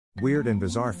Weird and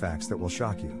bizarre facts that will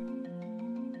shock you.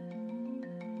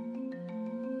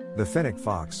 The fennec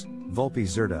fox,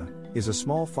 Vulpes zirta, is a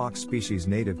small fox species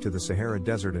native to the Sahara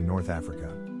Desert in North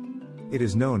Africa. It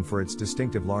is known for its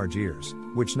distinctive large ears,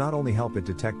 which not only help it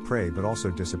detect prey but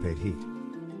also dissipate heat.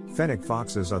 Fennec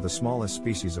foxes are the smallest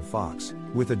species of fox,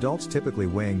 with adults typically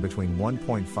weighing between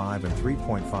 1.5 and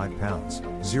 3.5 pounds,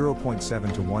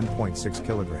 0.7 to 1.6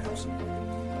 kilograms.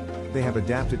 They have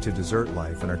adapted to desert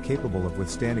life and are capable of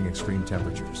withstanding extreme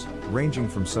temperatures, ranging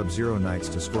from sub-zero nights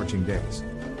to scorching days.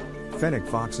 Fennec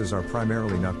foxes are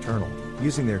primarily nocturnal,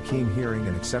 using their keen hearing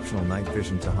and exceptional night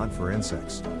vision to hunt for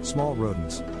insects, small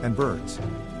rodents, and birds.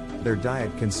 Their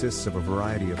diet consists of a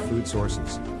variety of food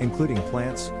sources, including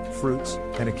plants, fruits,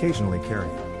 and occasionally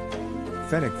carrion.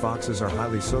 Fennec foxes are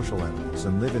highly social animals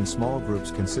and live in small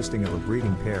groups consisting of a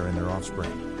breeding pair and their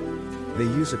offspring. They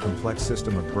use a complex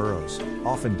system of burrows,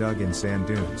 often dug in sand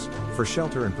dunes, for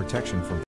shelter and protection from